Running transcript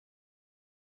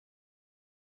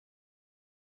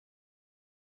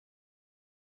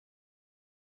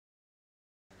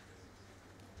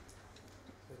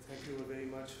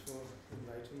much for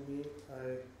inviting me.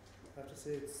 I have to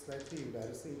say it's slightly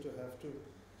embarrassing to have to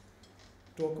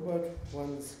talk about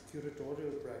one's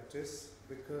curatorial practice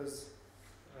because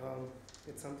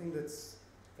it's something that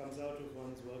comes out of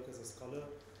one's work as a scholar,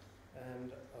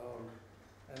 and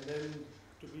then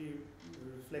to be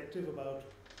reflective about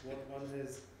what one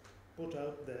has put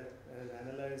out there and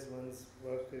analyze one's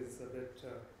work is a bit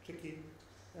tricky.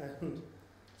 And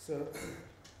so,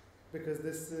 because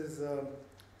this is,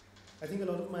 I think a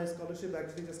lot of my scholarship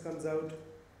actually just comes out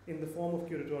in the form of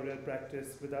curatorial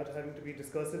practice without having to be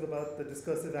discursive about the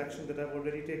discursive action that I've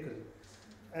already taken.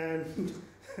 And,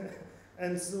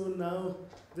 and so now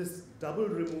this double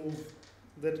remove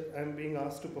that I'm being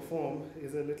asked to perform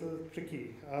is a little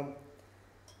tricky.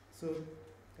 So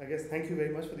I guess thank you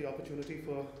very much for the opportunity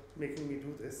for making me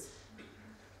do this.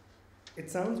 It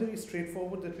sounds very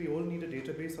straightforward that we all need a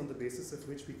database on the basis of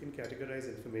which we can categorize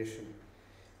information.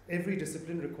 Every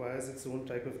discipline requires its own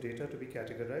type of data to be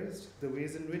categorized. The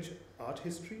ways in which art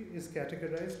history is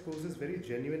categorized poses very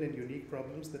genuine and unique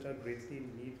problems that are greatly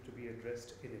in need to be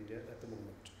addressed in India at the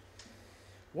moment.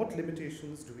 What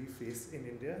limitations do we face in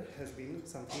India has been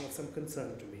something of some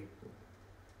concern to me.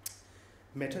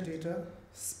 Metadata,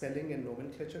 spelling and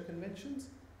nomenclature conventions?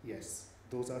 Yes,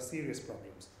 those are serious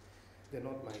problems. They're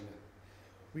not minor.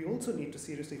 We also need to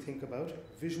seriously think about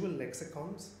visual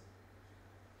lexicons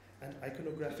and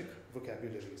iconographic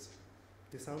vocabularies.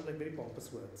 They sound like very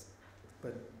pompous words,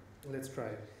 but let's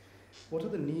try. What are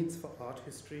the needs for art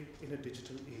history in a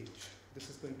digital age? This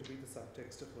is going to be the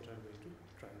subtext of what I'm going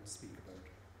to try and speak about.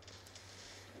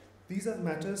 These are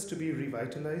matters to be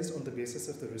revitalized on the basis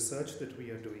of the research that we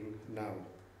are doing now.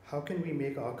 How can we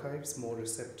make archives more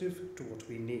receptive to what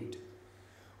we need?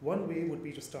 One way would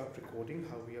be to start recording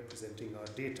how we are presenting our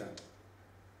data.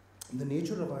 The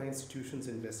nature of our institution's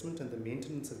investment and the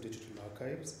maintenance of digital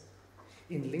archives,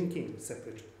 in linking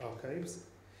separate archives,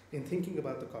 in thinking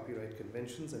about the copyright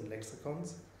conventions and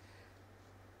lexicons,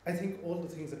 I think all the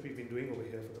things that we've been doing over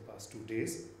here for the past 2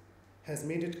 days has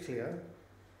made it clear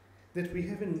that we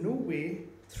have in no way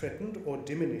threatened or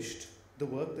diminished the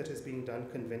work that is being done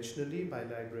conventionally by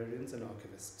librarians and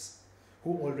archivists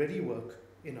who already work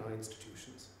in our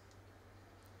institutions.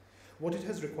 What it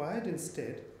has required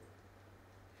instead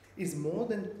is more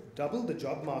than double the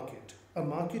job market, a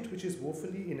market which is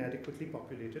woefully inadequately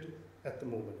populated at the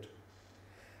moment,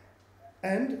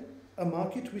 and a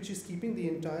market which is keeping the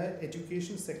entire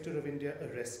education sector of India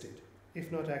arrested,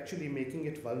 if not actually making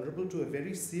it vulnerable to a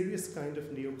very serious kind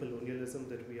of neo-colonialism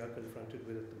that we are confronted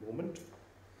with at the moment.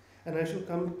 And I shall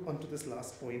come onto this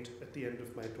last point at the end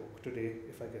of my talk today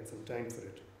if I get some time for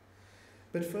it.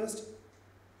 But first,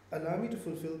 allow me to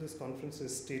fulfill this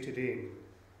conference's stated aim,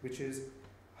 which is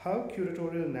how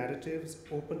curatorial narratives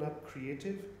open up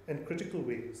creative and critical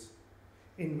ways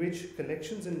in which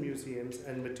collections in museums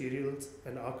and materials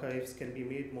and archives can be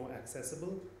made more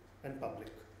accessible and public.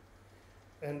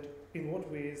 And in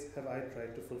what ways have I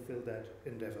tried to fulfill that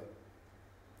endeavor?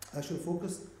 I shall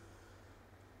focus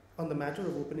on the matter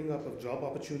of opening up of job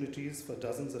opportunities for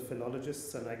dozens of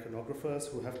philologists and iconographers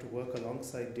who have to work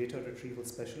alongside data retrieval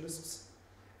specialists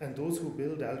and those who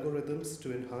build algorithms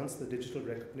to enhance the digital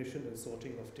recognition and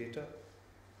sorting of data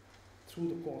through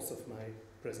the course of my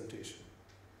presentation.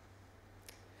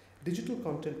 Digital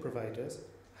content providers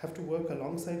have to work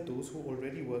alongside those who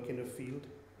already work in the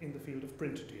field of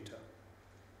print data.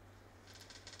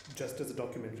 Just as a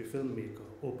documentary filmmaker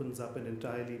opens up an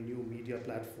entirely new media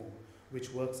platform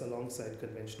which works alongside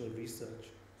conventional research,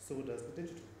 so does the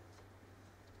digital.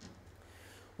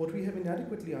 What we have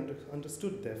inadequately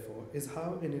understood, therefore, is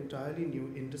how an entirely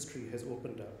new industry has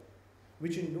opened up,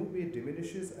 which in no way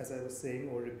diminishes, as I was saying,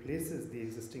 or replaces the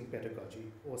existing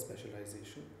pedagogy or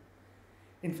specialization.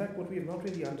 In fact, what we have not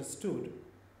really understood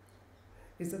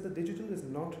is that the digital is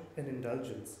not an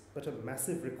indulgence, but a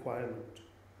massive requirement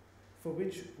for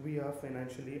which we are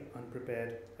financially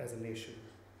unprepared as a nation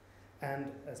and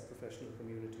as professional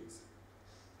communities.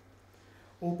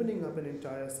 Opening up an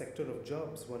entire sector of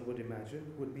jobs, one would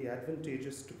imagine, would be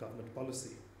advantageous to government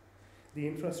policy. The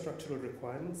infrastructural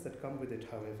requirements that come with it,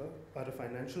 however, are a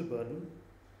financial burden,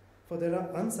 for there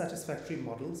are unsatisfactory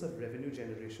models of revenue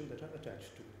generation that are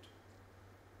attached to it.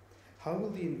 How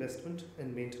will the investment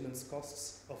and maintenance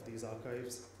costs of these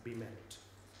archives be met?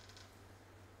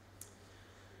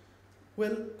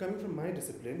 Well, coming from my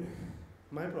discipline,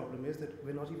 my problem is that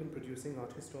we're not even producing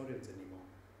art historians anymore.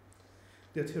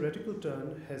 The theoretical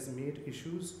turn has made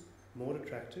issues more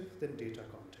attractive than data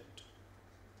content.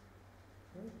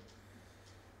 Right?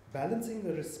 Balancing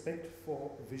the respect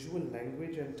for visual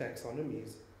language and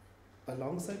taxonomies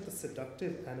alongside the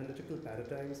seductive analytical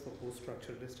paradigms for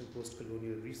post-structuralist and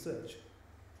post-colonial research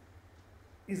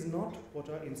is not what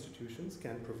our institutions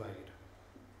can provide.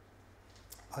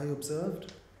 I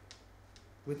observed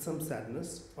with some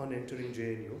sadness on entering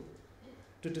JNU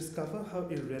to discover how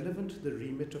irrelevant the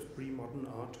remit of pre-modern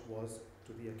art was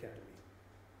to the academy.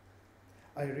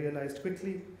 I realized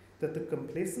quickly that the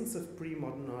complacence of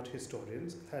pre-modern art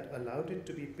historians had allowed it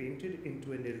to be painted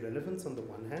into an irrelevance on the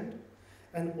one hand,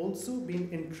 and also been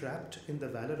entrapped in the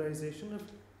valorization of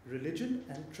religion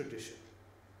and tradition.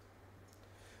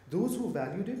 Those who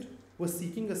valued it were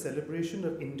seeking a celebration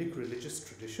of Indic religious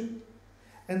tradition,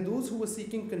 and those who were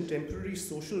seeking contemporary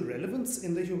social relevance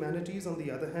in the humanities, on the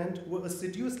other hand, were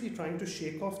assiduously trying to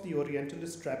shake off the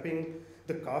Orientalist trapping,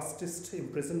 the casteist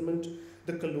imprisonment,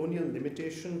 the colonial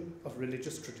limitation of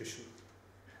religious tradition.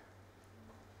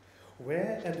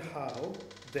 Where and how,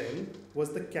 then,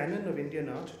 was the canon of Indian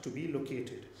art to be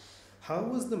located? How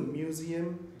was the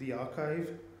museum, the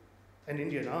archive, and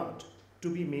Indian art to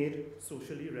be made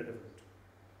socially relevant?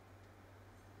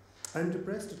 I'm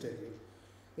depressed to tell you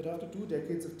that after 2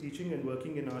 decades of teaching and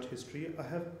working in art history, I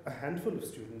have a handful of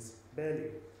students, barely,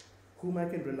 whom I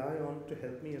can rely on to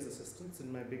help me as assistants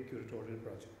in my big curatorial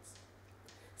projects.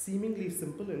 Seemingly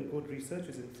simple and good research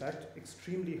is in fact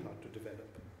extremely hard to develop.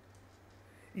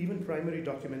 Even primary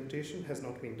documentation has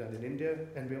not been done in India,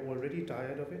 and we're already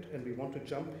tired of it, and we want to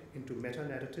jump into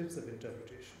meta-narratives of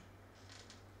interpretation.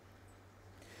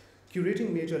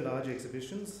 Curating major large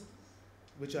exhibitions,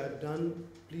 which I've done,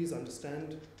 please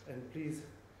understand, and please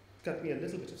cut me a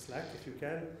little bit of slack if you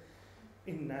can,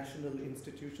 in national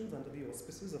institutions under the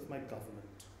auspices of my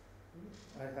government.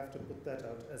 I have to put that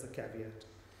out as a caveat,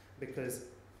 because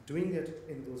doing it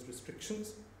in those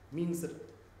restrictions means that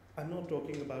I'm not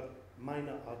talking about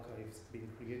minor archives being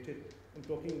created, I'm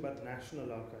talking about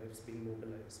national archives being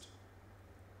mobilized.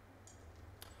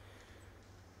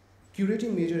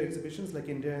 Curating major exhibitions like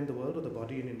India and the World or the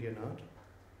Body in Indian Art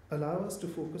allow us to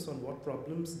focus on what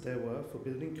problems there were for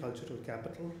building cultural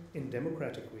capital in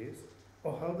democratic ways,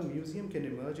 or how the museum can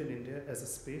emerge in India as a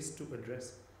space to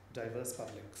address diverse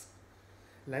publics.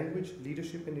 Language,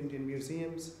 leadership in Indian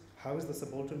museums, how is the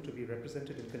subaltern to be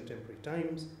represented in contemporary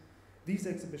times? These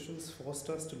exhibitions forced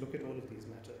us to look at all of these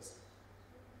matters.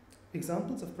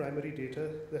 Examples of primary data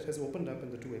that has opened up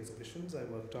in the 2 exhibitions I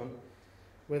worked on,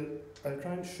 well, I'll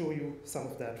try and show you some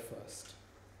of that first.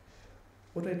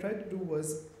 What I tried to do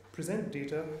was present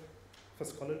data for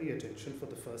scholarly attention for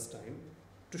the first time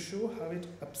to show how it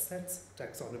upsets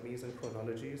taxonomies and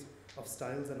chronologies of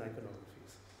styles and iconographies.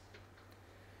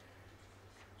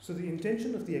 So the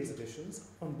intention of the exhibitions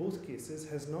on both cases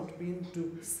has not been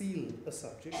to seal a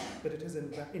subject, but it has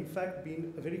in fact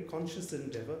been a very conscious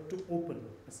endeavor to open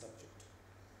a subject.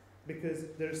 Because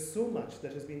there is so much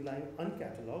that has been lying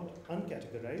uncatalogued,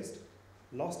 uncategorized,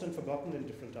 lost and forgotten in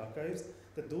different archives,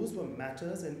 that those were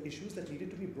matters and issues that needed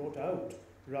to be brought out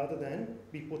rather than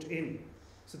be put in.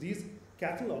 So these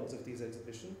catalogues of these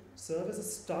exhibitions serve as a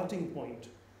starting point.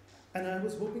 And I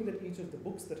was hoping that each of the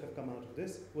books that have come out of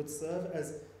this would serve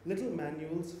as little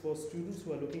manuals for students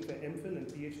who are looking for MPhil and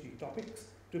PhD topics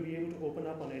to be able to open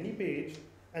up on any page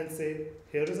and say,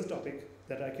 here is a topic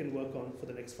that I can work on for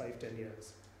the next 5-10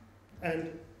 years.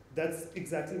 And that's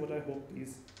exactly what I hope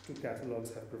these 2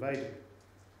 catalogues have provided.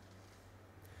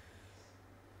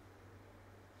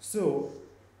 So,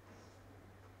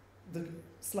 the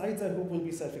slides I hope will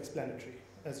be self-explanatory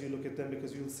as you look at them,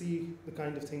 because you'll see the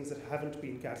kind of things that haven't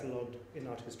been catalogued in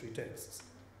art history texts.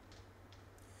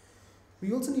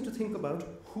 We also need to think about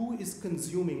who is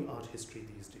consuming art history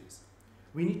these days.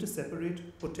 We need to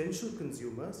separate potential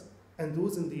consumers and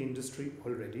those in the industry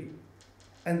already,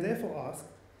 and therefore ask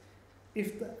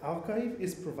if the archive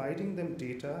is providing them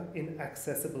data in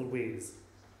accessible ways.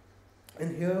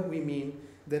 And here we mean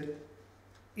that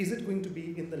is it going to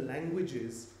be in the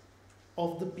languages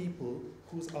of the people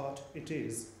whose art it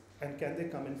is, and can they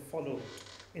come and follow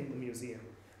it in the museum?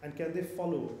 And can they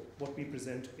follow what we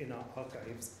present in our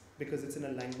archives because it's in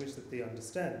a language that they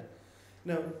understand?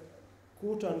 Now,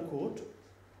 quote unquote,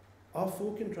 are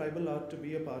folk and tribal art to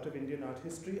be a part of Indian art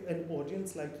history? An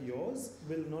audience like yours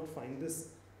will not find this,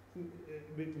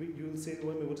 you'll say, oh,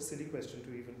 what a silly question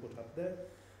to even put up there.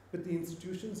 But the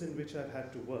institutions in which I've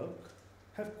had to work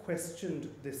have questioned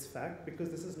this fact,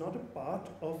 because this is not a part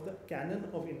of the canon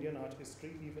of Indian art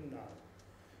history even now.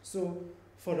 So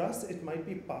for us, it might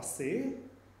be passé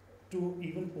to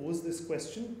even pose this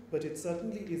question, but it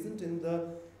certainly isn't in the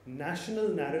national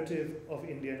narrative of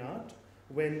Indian art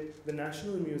when the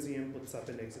National Museum puts up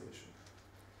an exhibition.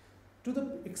 To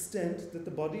the extent that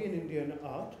the Body in Indian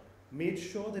Art made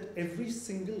sure that every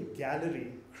single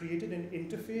gallery created an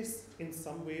interface in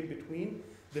some way between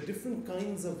the different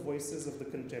kinds of voices of the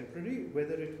contemporary,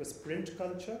 whether it was print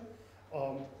culture,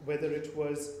 whether it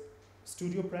was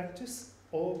studio practice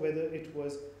or whether it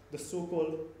was the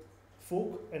so-called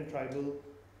folk and tribal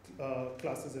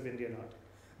classes of Indian art.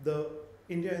 The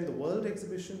India in the World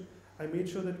exhibition, I made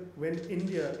sure that when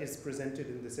India is presented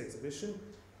in this exhibition,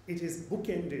 it is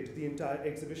bookended, the entire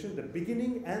exhibition. The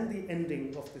beginning and the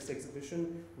ending of this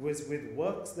exhibition was with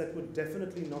works that would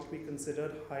definitely not be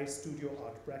considered high studio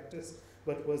art practice,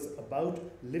 but was about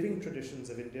living traditions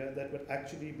of India that would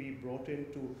actually be brought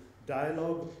into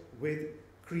dialogue with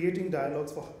creating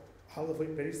dialogues for how the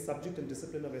very subject and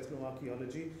discipline of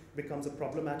ethnoarchaeology becomes a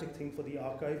problematic thing for the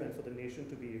archive and for the nation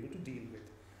to be able to deal with.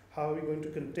 How are we going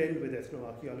to contend with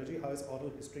ethnoarchaeology? How is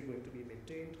oral history going to be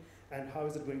maintained? And how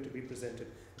is it going to be presented?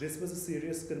 This was a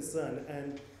serious concern,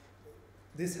 and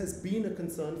this has been a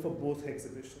concern for both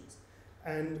exhibitions.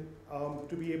 And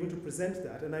to be able to present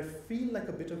that, and I feel like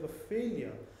a bit of a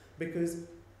failure, because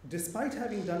despite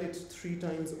having done it 3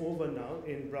 times over now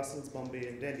in Brussels, Bombay,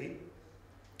 and Delhi,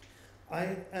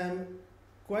 I am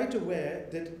quite aware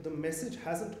that the message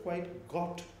hasn't quite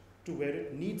got to where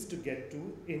it needs to get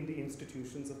to in the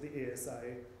institutions of the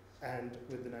ASI and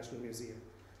with the National Museum,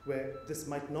 where this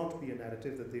might not be a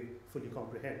narrative that they fully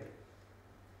comprehend.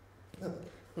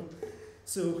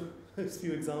 So, a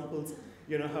few examples,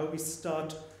 how we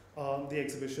start the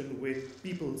exhibition with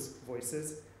people's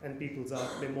voices and people's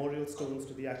art, memorial stones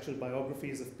to the actual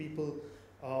biographies of people.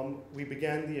 We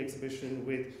began the exhibition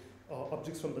with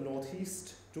objects from the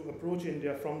Northeast to approach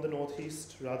India from the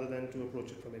Northeast rather than to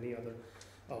approach it from any other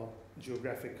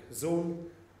geographic zone.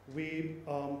 We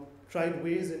tried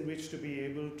ways in which to be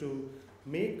able to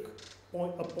make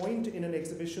a point in an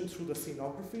exhibition through the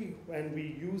scenography, and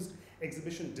we used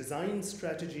exhibition design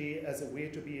strategy as a way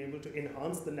to be able to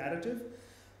enhance the narrative,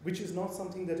 which is not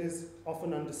something that is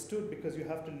often understood, because you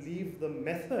have to leave the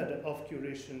method of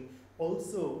curation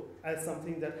also as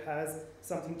something that has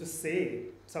something to say,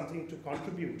 something to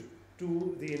contribute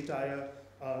to the entire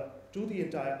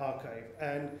archive.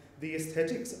 And the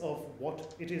aesthetics of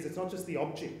what it is, it's not just the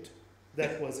object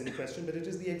that was in question, but it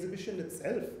is the exhibition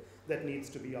itself that needs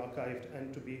to be archived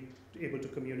and to be able to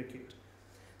communicate.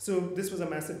 So this was a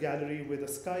massive gallery with a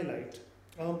skylight,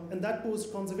 and that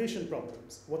posed conservation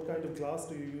problems. What kind of glass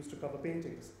do you use to cover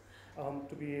paintings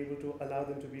to be able to allow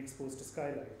them to be exposed to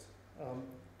skylight?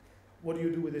 What do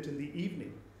you do with it in the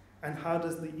evening? And how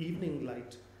does the evening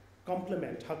light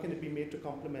complement? How can it be made to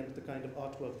complement the kind of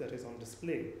artwork that is on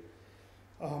display?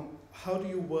 How do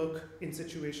you work in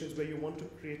situations where you want to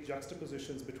create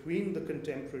juxtapositions between the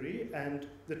contemporary and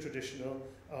the traditional,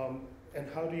 and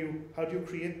how do you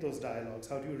create those dialogues?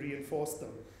 How do you reinforce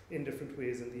them in different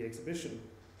ways in the exhibition?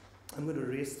 I'm going to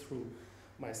race through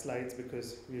my slides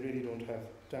because we really don't have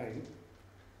time.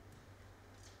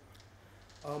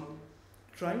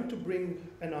 Trying to bring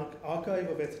an archive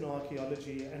of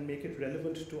ethnoarchaeology and make it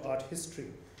relevant to art history.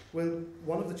 Well,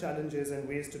 one of the challenges and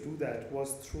ways to do that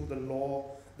was through the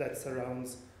law that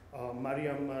surrounds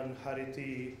Mariamman,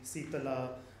 Hariti,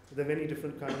 Sitala, the many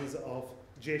different kinds of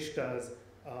Jeshtas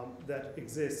that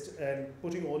exist, and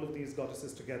putting all of these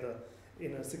goddesses together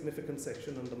in a significant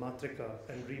section on the Matrika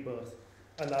and rebirth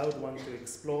allowed one to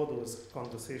explore those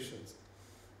conversations.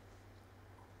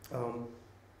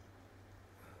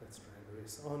 Let's try and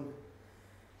race on.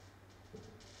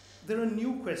 There are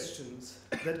new questions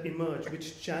that emerge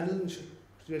which challenge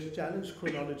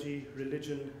chronology,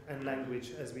 religion, and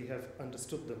language as we have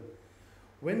understood them.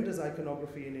 When does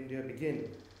iconography in India begin?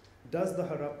 Does the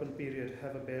Harappan period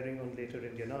have a bearing on later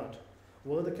Indian art?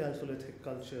 Were the Chalcolithic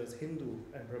cultures Hindu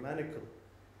and Brahmanical?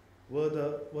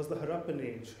 Was the Harappan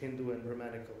age Hindu and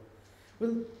Brahmanical?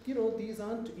 Well, these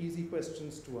aren't easy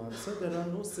questions to answer. There are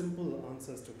no simple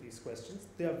answers to these questions.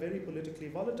 They are very politically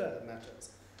volatile matters.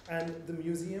 And the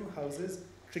museum houses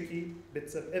tricky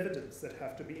bits of evidence that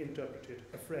have to be interpreted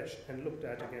afresh and looked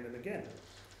at again and again.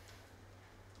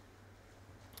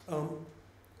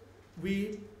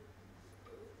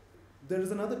 There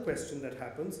is another question that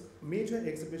happens. Major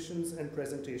exhibitions and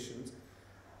presentations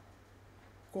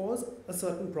cause a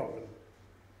certain problem.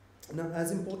 Now,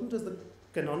 as important as the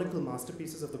canonical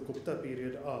masterpieces of the Gupta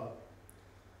period are,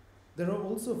 there are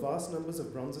also vast numbers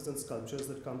of bronzes and sculptures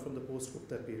that come from the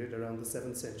post-Gupta period around the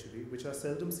 7th century, which are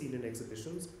seldom seen in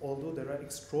exhibitions, although there are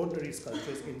extraordinary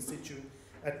sculptures in situ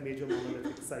at major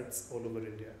monolithic sites all over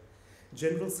India.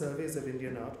 General surveys of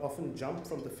Indian art often jump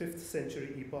from the 5th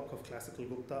century epoch of classical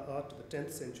Gupta art to the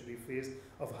 10th century phase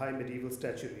of high medieval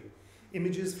statuary.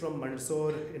 Images from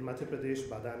Mandsaur in Madhya Pradesh,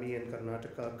 Badami in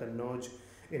Karnataka, Kannauj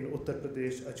in Uttar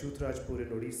Pradesh, Achyutrajpur in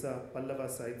Odisha, Pallava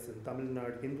sites in Tamil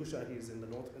Nadu, Hindu Shahis in the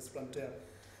northwest frontier,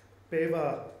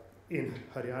 Peva in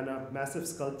Haryana, massive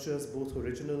sculptures, both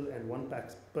original and one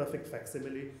perfect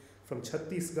facsimile from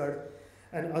Chhattisgarh,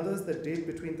 and others that date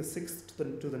between the 6th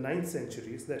to the 9th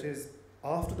centuries, that is,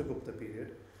 after the Gupta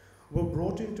period, were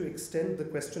brought in to extend the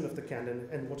question of the canon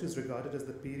and what is regarded as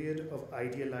the period of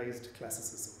idealized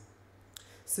classicism.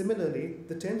 Similarly,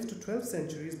 the 10th to 12th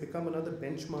centuries become another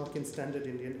benchmark in standard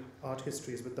Indian art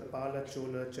histories with the Pala,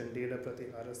 Chola, Chandela,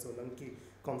 Pratihara, Solanki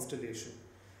constellation.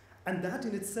 And that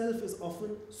in itself is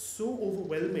often so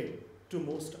overwhelming to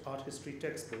most art history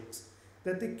textbooks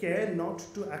that they care not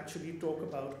to actually talk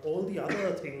about all the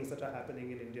other things that are happening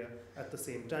in India at the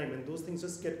same time. And those things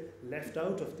just get left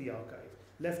out of the archive,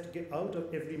 out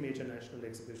of every major national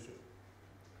exhibition.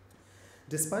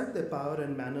 Despite their power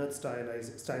and mannered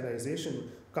stylization,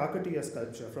 Kakatiya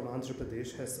sculpture from Andhra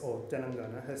Pradesh or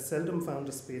Telangana has seldom found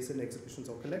a space in exhibitions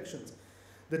or collections.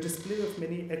 The display of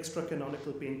many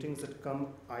extra-canonical paintings that come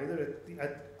either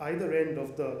at either end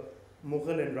of the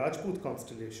Mughal and Rajput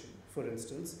constellation, for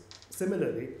instance,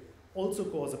 similarly, also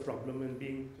cause a problem in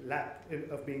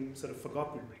being sort of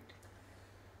forgotten.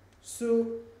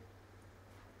 So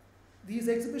these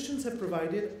exhibitions have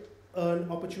provided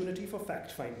an opportunity for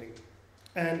fact-finding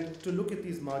and to look at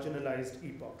these marginalized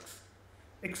epochs,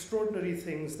 extraordinary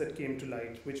things that came to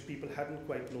light which people hadn't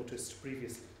quite noticed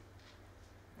previously.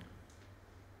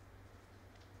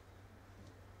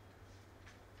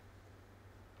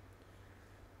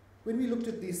 When we looked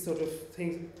at these sort of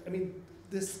things, I mean,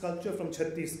 this sculpture from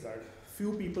Chhattisgarh,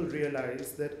 few people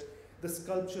realize that the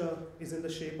sculpture is in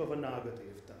the shape of a Naga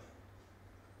Devta.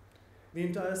 The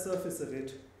entire surface of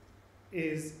it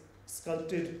is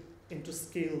sculpted into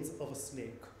scales of a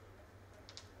snake.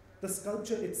 The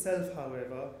sculpture itself,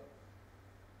 however,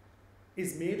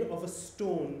 is made of a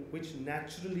stone which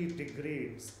naturally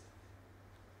degrades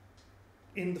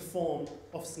in the form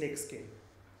of snakeskin.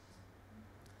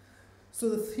 So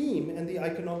the theme and the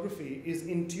iconography is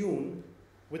in tune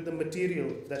with the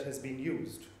material that has been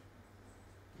used.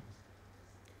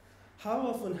 How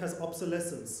often has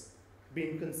obsolescence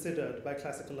been considered by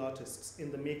classical artists in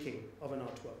the making of an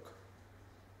artwork?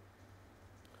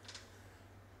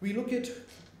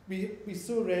 We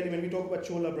so rarely, when we talk about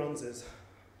Chola bronzes,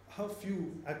 how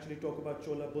few actually talk about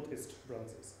Chola Buddhist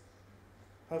bronzes?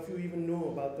 How few even know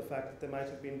about the fact that there might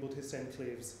have been Buddhist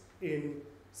enclaves in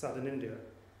southern India?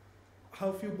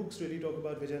 How few books really talk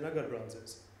about Vijayanagar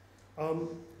bronzes?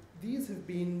 These have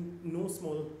been no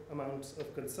small amounts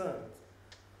of concern.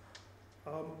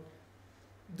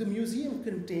 The museum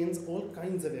contains all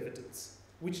kinds of evidence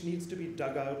which needs to be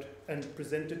dug out and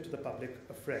presented to the public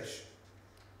afresh.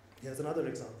 Here's another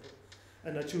example,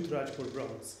 an Achyut Rajpur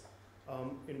bronze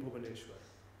in Bhubaneswar.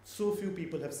 So few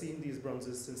people have seen these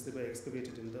bronzes since they were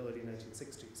excavated in the early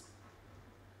 1960s.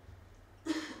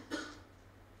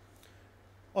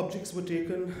 Objects were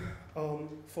taken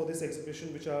for this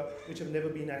exhibition which have never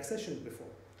been accessioned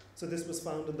before. So this was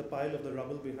found in the pile of the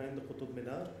rubble behind the Qutub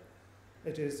Minar.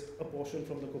 It is a portion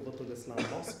from the Qubbatul Islam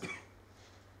Mosque.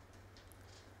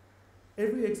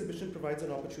 Every exhibition provides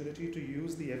an opportunity to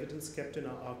use the evidence kept in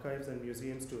our archives and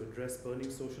museums to address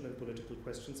burning social and political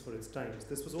questions for its times.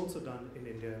 This was also done in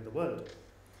India and the world.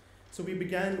 So we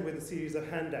began with a series of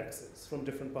hand axes from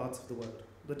different parts of the world.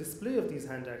 The display of these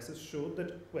hand axes showed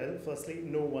that, well, firstly,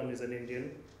 no one is an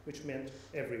Indian, which meant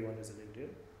everyone is an Indian.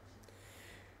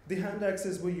 The hand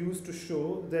axes were used to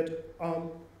show that,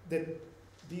 that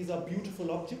these are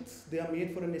beautiful objects. They are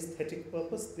made for an aesthetic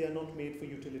purpose. They are not made for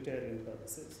utilitarian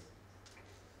purposes.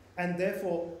 And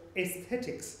therefore,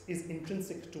 aesthetics is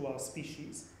intrinsic to our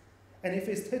species. And if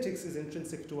aesthetics is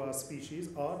intrinsic to our species,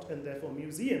 art and therefore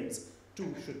museums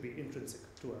too should be intrinsic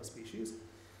to our species.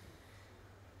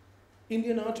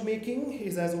 Indian art making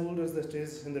is as old as it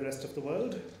is in the rest of the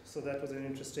world. So that was an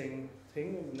interesting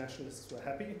thing. Nationalists were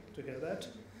happy to hear that.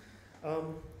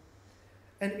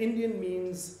 And Indian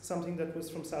means something that was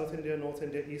from South India, North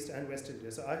India, East and West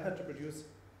India. So I had to produce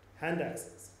hand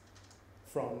axes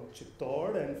from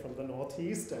Chittor and from the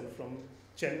Northeast and from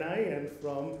Chennai and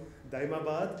from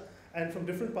Daimabad and from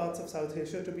different parts of South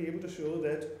Asia to be able to show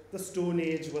that the Stone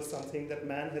Age was something that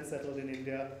man had settled in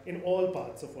India in all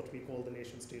parts of what we call the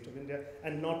nation state of India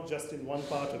and not just in one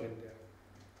part of India.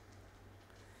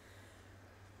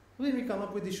 Then we come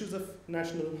up with issues of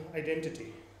national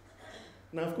identity.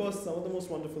 Now, of course, some of the most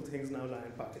wonderful things now lie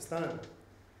in Pakistan.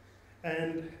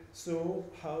 And so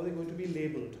how are they going to be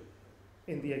labeled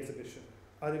in the exhibition?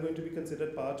 Are they going to be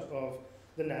considered part of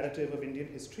the narrative of Indian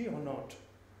history or not?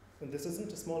 And this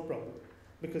isn't a small problem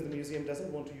because the museum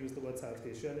doesn't want to use the word South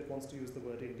Asia and it wants to use the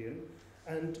word Indian.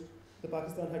 And the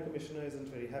Pakistan High Commissioner isn't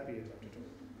very happy about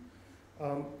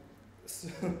it.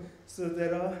 So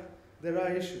there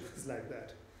are issues like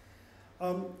that.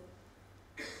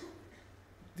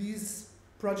 These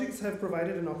Projects have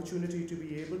provided an opportunity to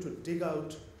be able to dig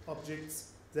out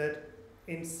objects that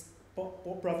in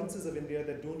provinces of India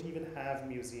that don't even have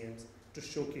museums to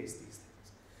showcase these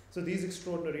things. So these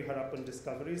extraordinary Harappan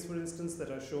discoveries, for instance, that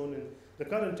are shown in the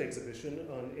current exhibition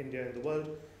on India and the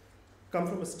world, come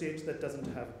from a state that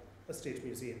doesn't have a state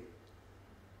museum.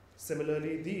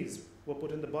 Similarly, these were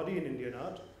put in the body in Indian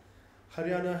art.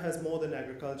 Haryana has more than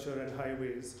agriculture and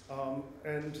highways,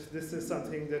 and this is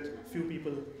something that few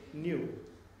people knew.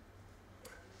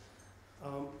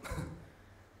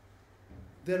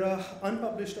 There are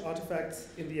unpublished artifacts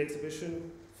in the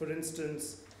exhibition. For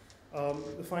instance,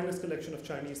 the finest collection of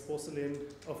Chinese porcelain,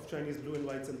 of Chinese blue and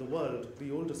whites in the world,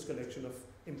 the oldest collection of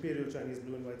imperial Chinese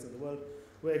blue and whites in the world,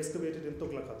 were excavated in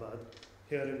Tughlaqabad,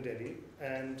 here in Delhi,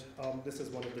 and this is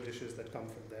one of the dishes that come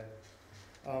from there.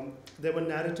 There were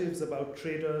narratives about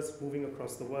traders moving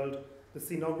across the world. The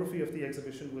scenography of the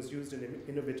exhibition was used in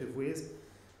innovative ways,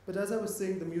 but as I was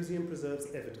saying, the museum preserves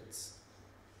evidence.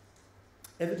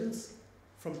 Evidence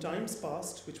from times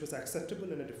past, which was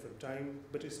acceptable in a different time,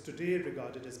 but is today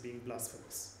regarded as being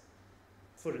blasphemous,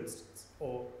 for instance,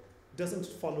 or doesn't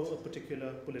follow a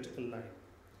particular political line.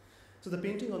 So the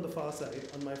painting on the far side,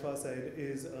 on my far side,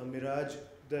 is a mirage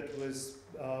that was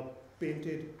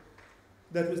painted,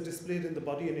 that was displayed in the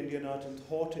body in Indian art in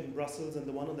Thought in Brussels, and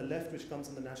the one on the left, which comes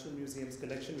in the National Museum's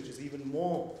collection, which is even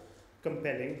more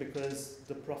compelling because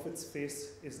the Prophet's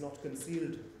face is not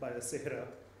concealed by a sehra,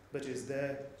 but is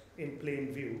there in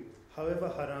plain view. However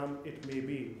haram it may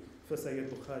be for Sayyid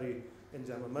Bukhari and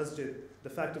Jama Masjid, the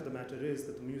fact of the matter is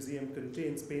that the museum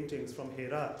contains paintings from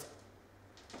Herat,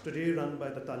 today run by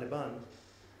the Taliban,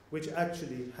 which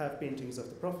actually have paintings of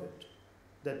the Prophet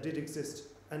that did exist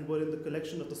and were in the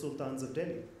collection of the Sultans of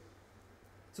Delhi.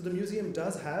 So the museum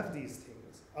does have these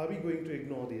things. Are we going to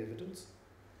ignore the evidence?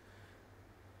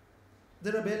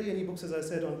 There are barely any books, as I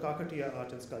said, on Kakatiya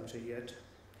art and sculpture yet.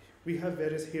 We have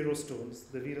various hero stones,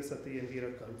 the Veera Sati and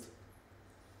Veera Kalp.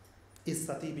 Is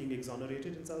Sati being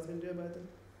exonerated in South India by them?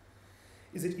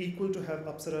 Is it equal to have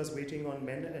apsaras waiting on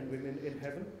men and women in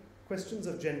heaven? Questions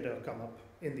of gender come up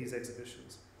in these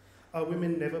exhibitions. Are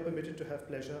women never permitted to have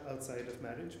pleasure outside of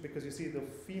marriage? Because you see, the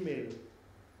female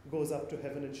goes up to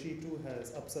heaven and she too has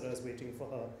apsaras waiting for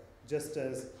her, just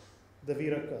as the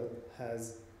Veera Kalp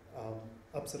has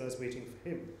apsaras waiting for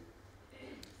him.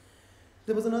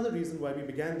 There was another reason why we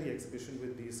began the exhibition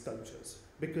with these sculptures,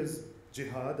 because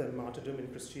jihad and martyrdom in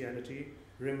Christianity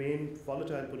remain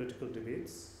volatile political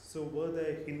debates. So were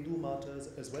there Hindu martyrs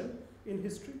as well in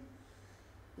history?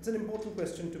 It's an important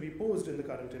question to be posed in the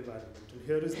current environment, and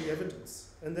here is the evidence.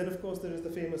 And then, of course, there is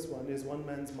the famous one, is one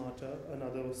man's martyr,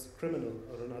 another's criminal,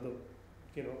 or another,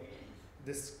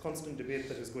 this constant debate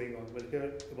that is going on. Well,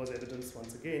 here was evidence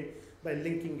once again by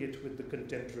linking it with the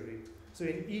contemporary. So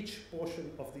in each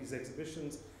portion of these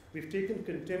exhibitions, we've taken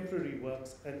contemporary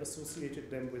works and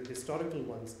associated them with historical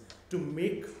ones to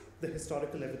make the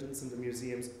historical evidence in the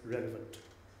museums relevant.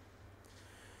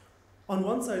 On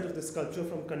one side of the sculpture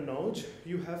from Kannauj,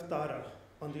 you have Tara.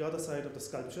 On the other side of the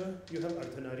sculpture, you have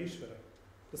Ardhanarishvara.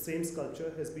 The same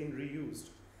sculpture has been reused.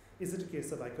 Is it a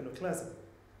case of iconoclasm?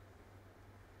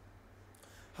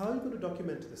 How are you going to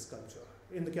document this sculpture?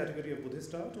 In the category of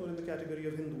Buddhist art or in the category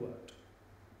of Hindu art?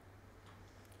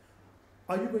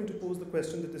 Are you going to pose the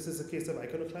question that this is a case of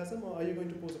iconoclasm, or are you going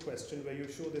to pose a question where you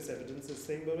show this evidence as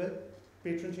saying, well,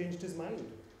 patron changed his mind.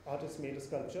 Artist made a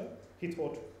sculpture, he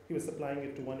thought he was supplying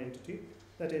it to one entity,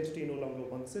 that entity no longer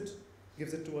wants it,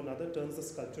 gives it to another, turns the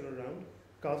sculpture around,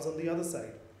 carves on the other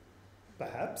side.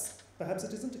 Perhaps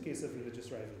it isn't a case of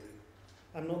religious rivalry.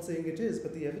 I'm not saying it is,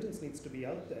 but the evidence needs to be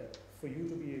out there for you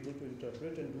to be able to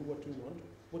interpret and do what you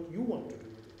want to do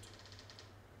with it.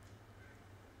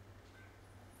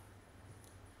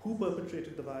 Who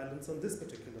perpetrated the violence on this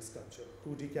particular sculpture?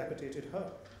 Who decapitated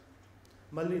her?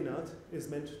 Mallinath is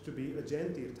meant to be a Jain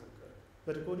Tirthankar,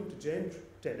 but according to Jain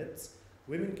tenets,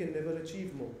 women can never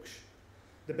achieve moksha.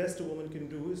 The best a woman can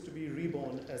do is to be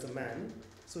reborn as a man,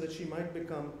 so that she might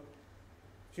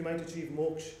achieve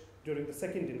moksha during the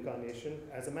second incarnation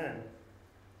as a man,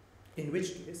 in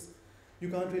which case you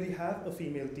can't really have a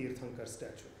female Tirthankar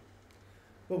statue.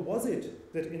 But was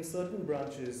it that in certain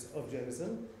branches of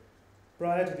Jainism,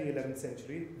 prior to the 11th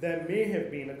century, there may have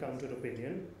been a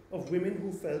counter-opinion of women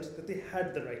who felt that they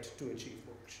had the right to achieve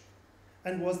moksha?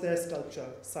 And was their sculpture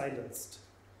silenced?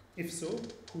 If so,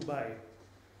 who by?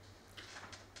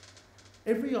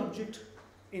 Every object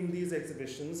in these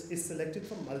exhibitions is selected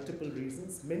for multiple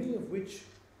reasons, many of which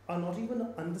are not even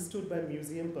understood by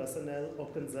museum personnel or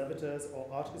conservators or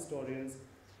art historians.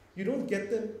 You don't get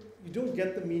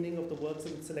the meaning of the works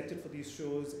selected for these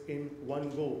shows in one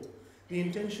go. The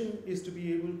intention is to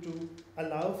be able to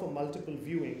allow for multiple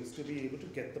viewings to be able to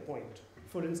get the point.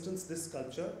 For instance, this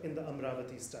sculpture in the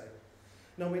Amravati style.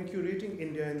 Now, when curating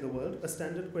India in the world, a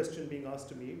standard question being asked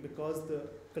to me, because the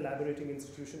collaborating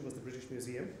institution was the British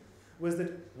Museum, was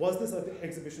that, was this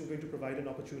exhibition going to provide an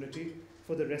opportunity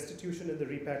for the restitution and the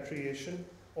repatriation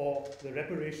or the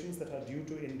reparations that are due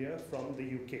to India from the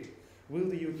UK? Will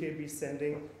the UK be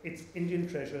sending its Indian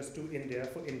treasures to India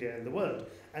for India and the world?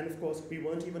 And of course, we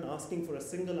weren't even asking for a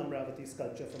single Amravati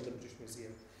sculpture from the British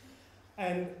Museum.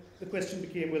 And the question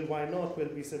became, well, why not? Well,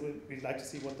 we said, well, we'd like to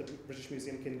see what the British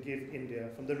Museum can give India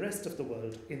from the rest of the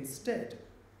world instead.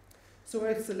 So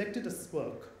I've selected a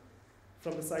work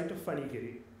from the site of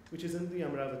Fanigiri, which is in the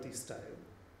Amravati style.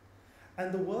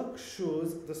 And the work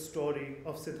shows the story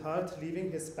of Siddhartha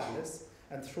leaving his palace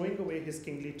and throwing away his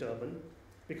kingly turban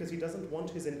because he doesn't want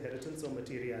his inheritance or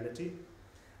materiality.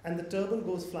 And the turban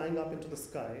goes flying up into the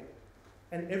sky,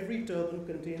 and every turban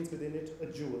contains within it a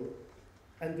jewel.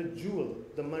 And the jewel,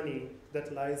 the money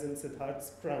that lies in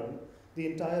Siddhartha's crown, the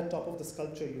entire top of the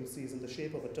sculpture you'll see is in the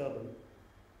shape of a turban.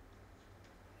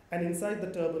 And inside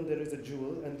the turban there is a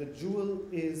jewel, and the jewel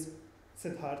is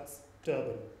Siddhartha's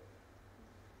turban.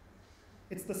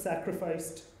 It's the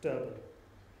sacrificed turban.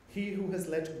 He who has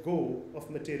let go of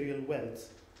material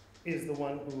wealth is the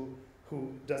one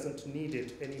who doesn't need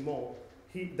it anymore.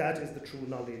 That is the true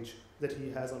knowledge that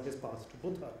he has on his path to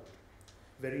Buddha.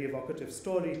 Very evocative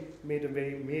story, made a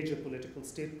very major political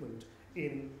statement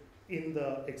in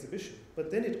the exhibition.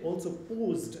 But then it also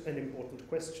posed an important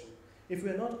question. If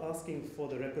we're not asking for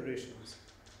the reparations,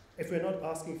 if we're not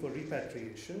asking for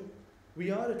repatriation,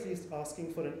 we are at least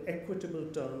asking for an equitable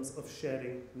terms of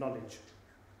sharing knowledge.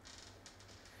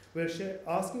 We're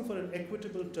asking for an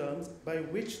equitable terms by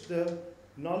which the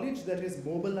knowledge that is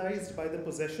mobilized by the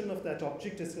possession of that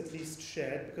object is at least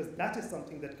shared, because that is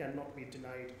something that cannot be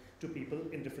denied to people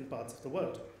in different parts of the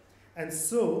world. And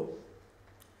so,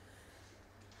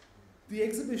 the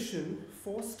exhibition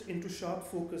forced into sharp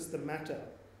focus the matter,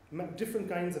 different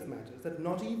kinds of matters, that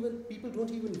people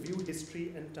don't even view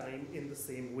history and time in the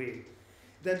same way.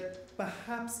 That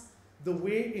perhaps the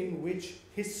way in which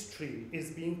history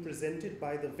is being presented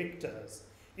by the victors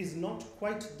is not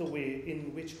quite the way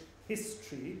in which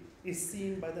history is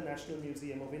seen by the National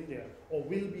Museum of India or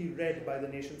will be read by the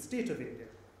nation state of India.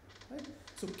 Right?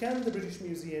 So can the British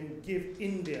Museum give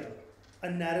India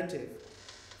a narrative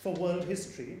for world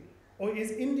history, or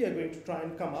is India going to try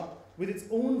and come up with its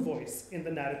own voice in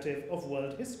the narrative of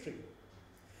world history?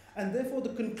 And therefore the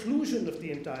conclusion of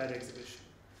the entire exhibition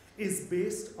is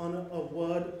based on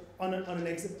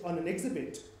an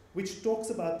exhibit which talks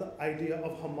about the idea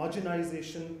of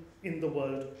homogenization in the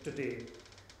world today,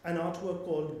 an artwork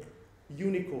called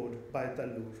Unicode by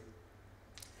Tallur.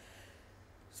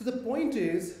 So the point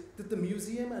is that the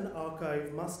museum and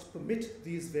archive must permit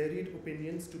these varied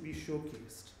opinions to be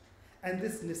showcased, and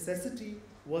this necessity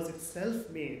was itself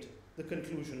made the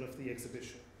conclusion of the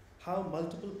exhibition, how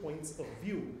multiple points of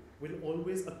view will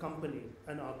always accompany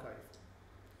an archive.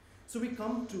 So we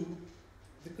come to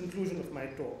the conclusion of my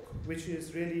talk, which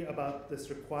is really about this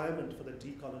requirement for the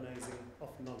decolonizing of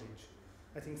knowledge.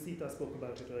 I think Sita spoke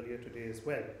about it earlier today as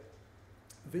well.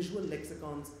 Visual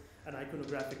lexicons and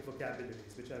iconographic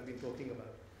vocabularies, which I've been talking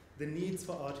about, the needs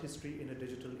for art history in a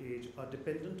digital age are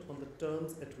dependent on the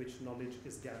terms at which knowledge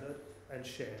is gathered and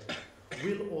shared.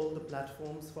 Will all the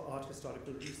platforms for art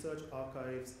historical research,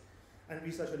 archives,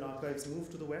 and archives move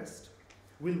to the West?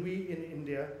 Will we in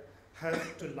India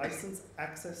have to license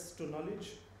access to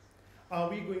knowledge? Are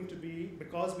we going to be,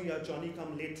 because we are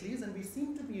Johnny-come-latelys, and we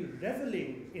seem to be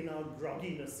reveling in our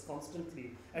grogginess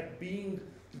constantly at being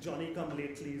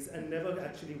Johnny-come-latelys and never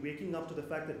actually waking up to the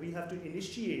fact that we have to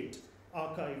initiate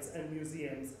archives and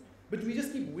museums, but we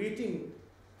just keep waiting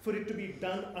for it to be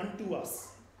done unto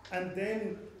us, and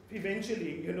then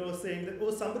eventually, saying that, oh,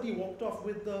 somebody walked off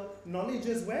with the knowledge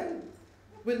as well.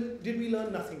 Well, did we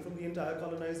learn nothing from the entire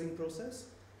colonizing process?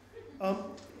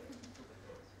 Well,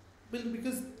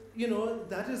 because,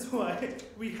 that is why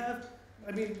we have,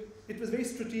 it was very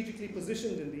strategically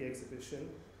positioned in the exhibition,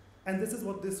 and this is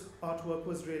what this artwork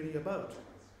was really about.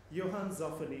 Johann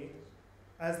Zoffany,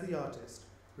 as the artist,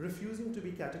 refusing to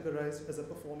be categorized as a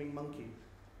performing monkey,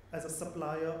 as a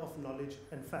supplier of knowledge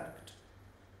and fact.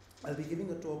 I'll be giving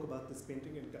a talk about this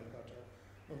painting in Calcutta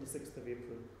on the 6th of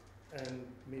April, and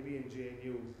maybe in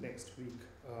JNU next week,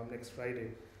 next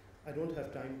Friday. I don't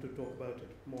have time to talk about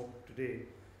it more today.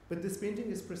 But this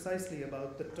painting is precisely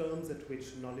about the terms at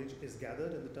which knowledge is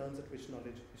gathered and the terms at which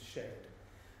knowledge is shared.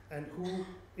 And who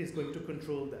is going to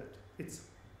control that? It's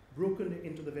broken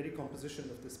into the very composition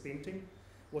of this painting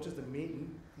what is the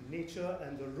main nature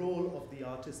and the role of the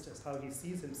artist as how he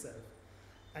sees himself.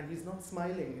 And he's not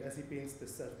smiling as he paints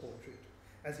this self-portrait.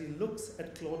 As he looks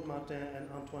at Claude Martin and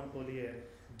Antoine Paulier,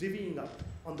 divvying up,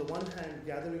 on the one hand,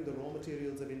 gathering the raw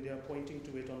materials of India, pointing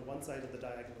to it on one side of the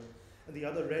diagonal, and the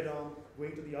other red arm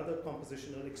going to the other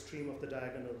compositional extreme of the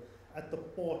diagonal, at the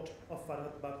port of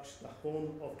Farhat Baksh, the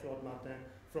home of Claude Martin,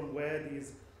 from where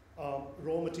these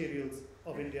raw materials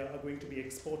of India are going to be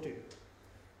exported.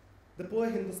 The poor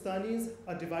Hindustanis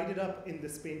are divided up in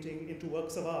this painting into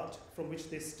works of art from which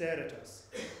they stare at us.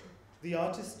 The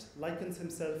artist likens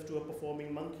himself to a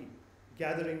performing monkey,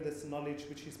 gathering this knowledge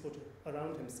which he's put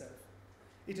around himself.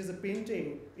 It is a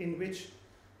painting in which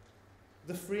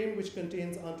the frame which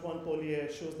contains Antoine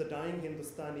Paulier shows the dying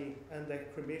Hindustani and the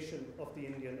cremation of the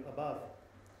Indian above.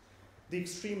 The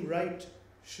extreme right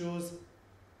shows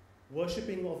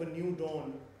worshipping of a new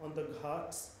dawn on the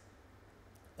ghats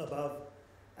above,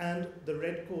 and the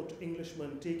red coat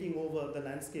Englishman taking over the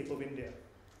landscape of India.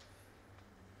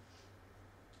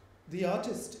 The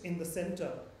artist in the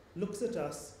center looks at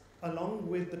us along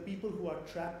with the people who are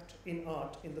trapped in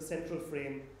art in the central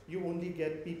frame. You only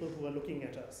get people who are looking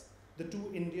at us. The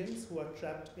two Indians who are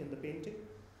trapped in the painting,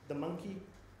 the monkey,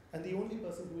 and the only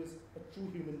person who is a true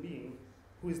human being,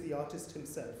 who is the artist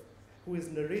himself, who is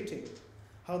narrating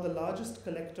how the largest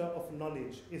collector of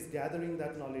knowledge is gathering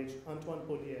that knowledge. Antoine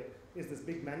Paulier is this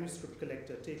big manuscript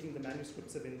collector taking the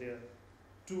manuscripts of India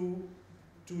to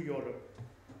Europe.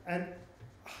 And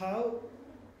how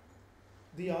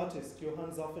the artist,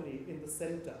 Johann Zoffany, in the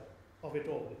center of it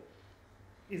all,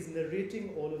 is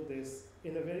narrating all of this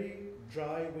in a very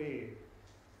dry way.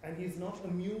 And he's not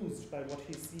amused by what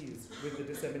he sees with the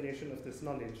dissemination of this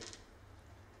knowledge.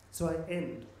 So I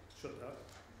end, Shraddha,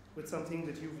 with something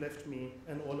that you've left me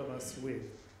and all of us with.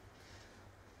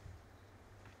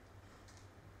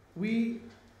 We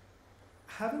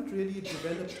haven't really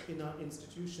developed in our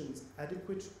institutions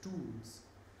adequate tools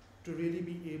to really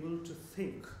be able to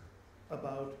think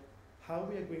about how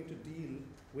we are going to deal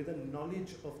with a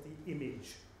knowledge of the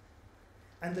image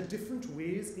and the different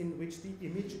ways in which the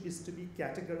image is to be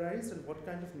categorized and what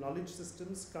kind of knowledge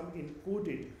systems come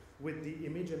encoded with the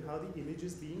image and how the image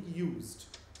is being used.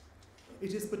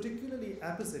 It is particularly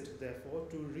apposite, therefore,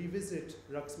 to revisit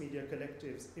Rux Media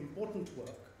Collective's important work,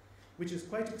 which is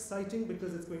quite exciting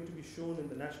because it's going to be shown in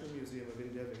the National Museum of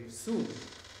India very soon,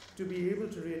 to be able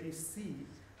to really see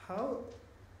how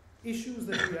issues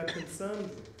that we are concerned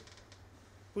with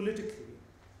politically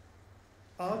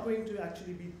are going to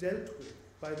actually be dealt with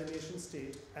by the nation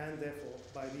state and therefore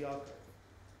by the archive.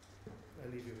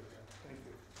 I'll leave you with that.